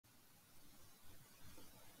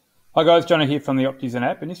Hi guys, Johnny here from the Optizen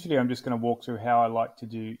app. In this video, I'm just going to walk through how I like to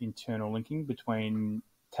do internal linking between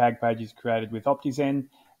tag pages created with Optizen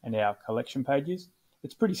and our collection pages.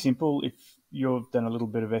 It's pretty simple. If you've done a little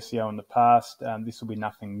bit of SEO in the past, this will be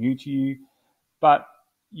nothing new to you, but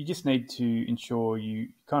you just need to ensure you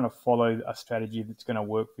kind of follow a strategy that's going to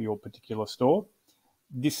work for your particular store.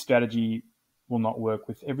 This strategy will not work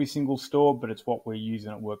with every single store, but it's what we use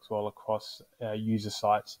and it works well across user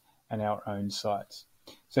sites and our own sites.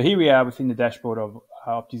 So here we are within the dashboard of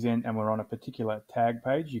Optizen, and we're on a particular tag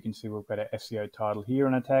page. You can see we've got our SEO title here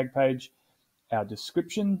on a tag page, our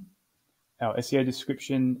description, our SEO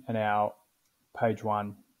description, and our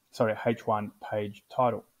H1 page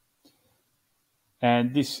title.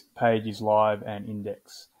 And this page is live and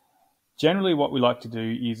indexed. Generally, what we like to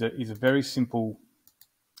do is a very simple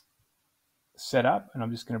setup, and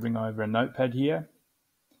I'm just going to bring over a notepad here,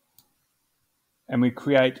 and we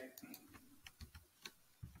create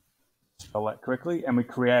spell that correctly, and we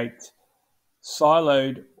create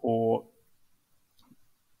siloed or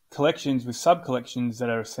collections with sub-collections that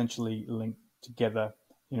are essentially linked together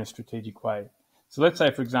in a strategic way. So let's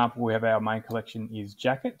say, for example, we have our main collection is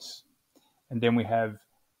jackets, and then we have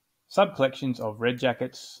sub-collections of red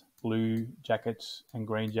jackets, blue jackets, and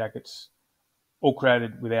green jackets, all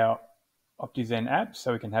created with our Optizen app,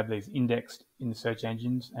 so we can have these indexed in the search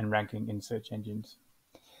engines and ranking in search engines.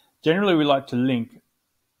 Generally, we like to link,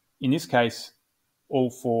 in this case,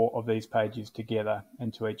 all four of these pages together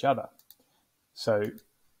and to each other. So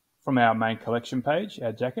from our main collection page,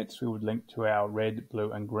 our jackets, we would link to our red,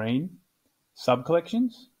 blue, and green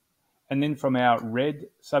sub-collections. And then from our red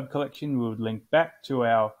sub-collection, we would link back to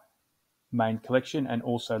our main collection and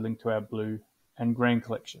also link to our blue and green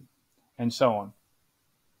collection, and so on.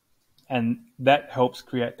 And that helps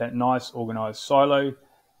create that nice organized silo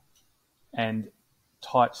and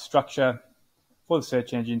tight structure for the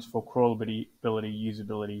search engines, for crawlability,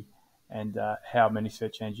 usability, and how many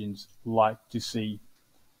search engines like to see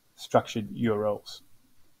structured URLs.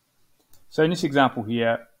 So in this example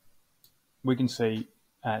here, we can see,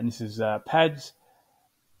 and this is pads,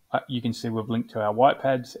 you can see we've linked to our white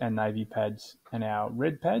pads and navy pads and our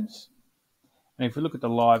red pads. And if we look at the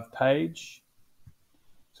live page,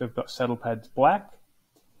 so we've got saddle pads black.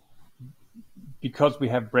 Because we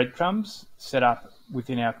have breadcrumbs set up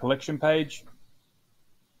within our collection page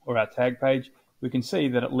or our tag page, we can see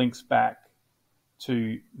that it links back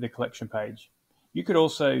to the collection page. You could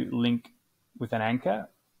also link with an anchor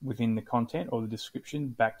within the content or the description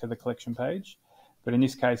back to the collection page, but in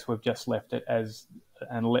this case we've just left it as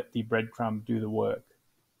and let the breadcrumb do the work.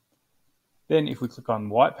 Then if we click on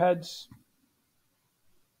white pads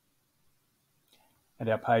and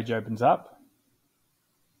our page opens up,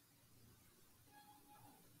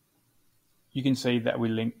 you can see that we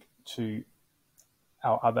link to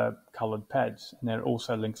our other colored pads, and then it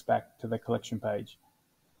also links back to the collection page.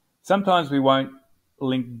 Sometimes we won't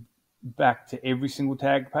link back to every single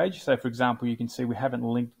tag page. So for example, you can see we haven't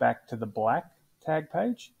linked back to the black tag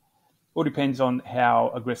page. All depends on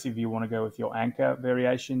how aggressive you want to go with your anchor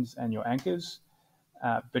variations and your anchors.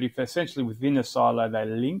 But if essentially within a silo they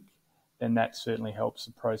link, then that certainly helps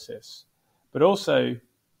the process. But also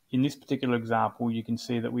in this particular example, you can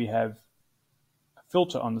see that we have a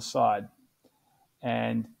filter on the side.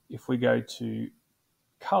 And if we go to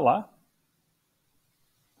color,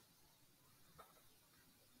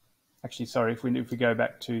 actually, sorry, if we go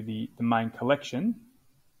back to the main collection,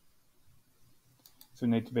 so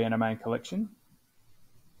we need to be in a main collection.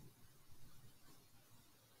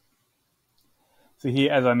 So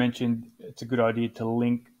here, as I mentioned, it's a good idea to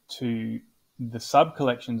link to the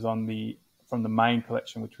sub-collections from the main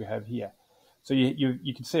collection, which we have here. So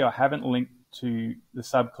you can see I haven't linked to the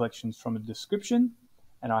sub-collections from the description,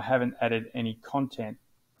 and I haven't added any content.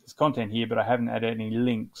 There's content here, but I haven't added any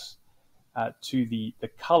links to the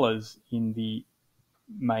colors in the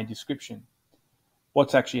main description.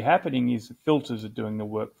 What's actually happening is the filters are doing the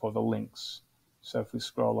work for the links. So if we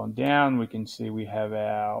scroll on down, we can see we have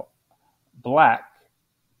our black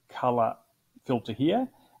color filter here,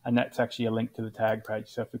 and that's actually a link to the tag page.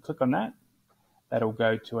 So if we click on that, that'll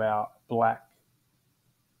go to our black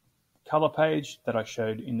color page that I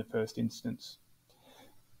showed in the first instance.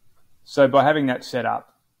 So by having that set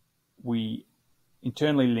up, we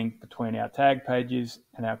internally link between our tag pages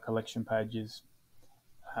and our collection pages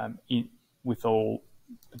with all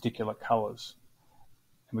particular colors.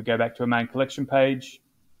 And we go back to a main collection page,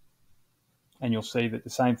 and you'll see that the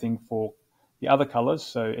same thing for the other colors.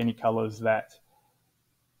 So any colors that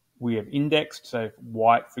we have indexed, so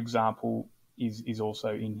white, for example, is also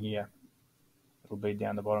in here. It'll be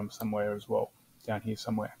down the bottom somewhere as well, down here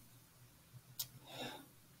somewhere.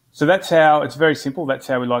 So that's how, it's very simple. That's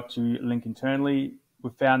how we like to link internally.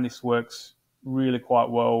 We've found this works really quite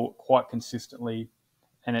well, quite consistently.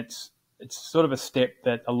 And it's sort of a step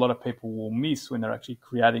that a lot of people will miss when they're actually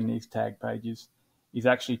creating these tag pages, is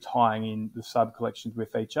actually tying in the sub collections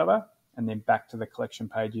with each other and then back to the collection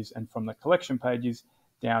pages, and from the collection pages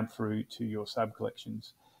down through to your sub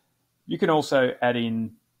collections. You can also add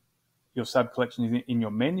in your sub collections in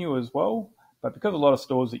your menu as well, but because a lot of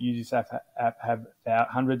stores that use this app have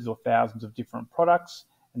hundreds or thousands of different products,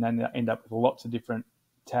 and then they end up with lots of different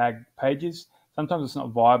tag pages, sometimes it's not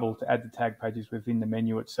viable to add the tag pages within the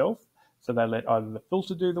menu itself. So they let either the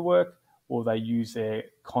filter do the work, or they use their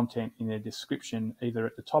content in their description, either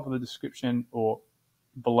at the top of the description or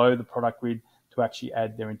below the product grid, to actually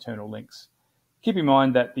add their internal links. Keep in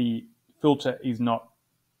mind that the filter is not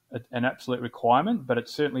an absolute requirement, but it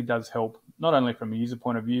certainly does help, not only from a user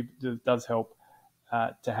point of view, but it does help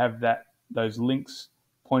to have those links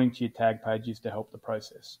pointing to your tag pages to help the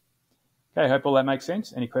process. Okay, I hope all that makes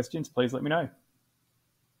sense. Any questions, please let me know.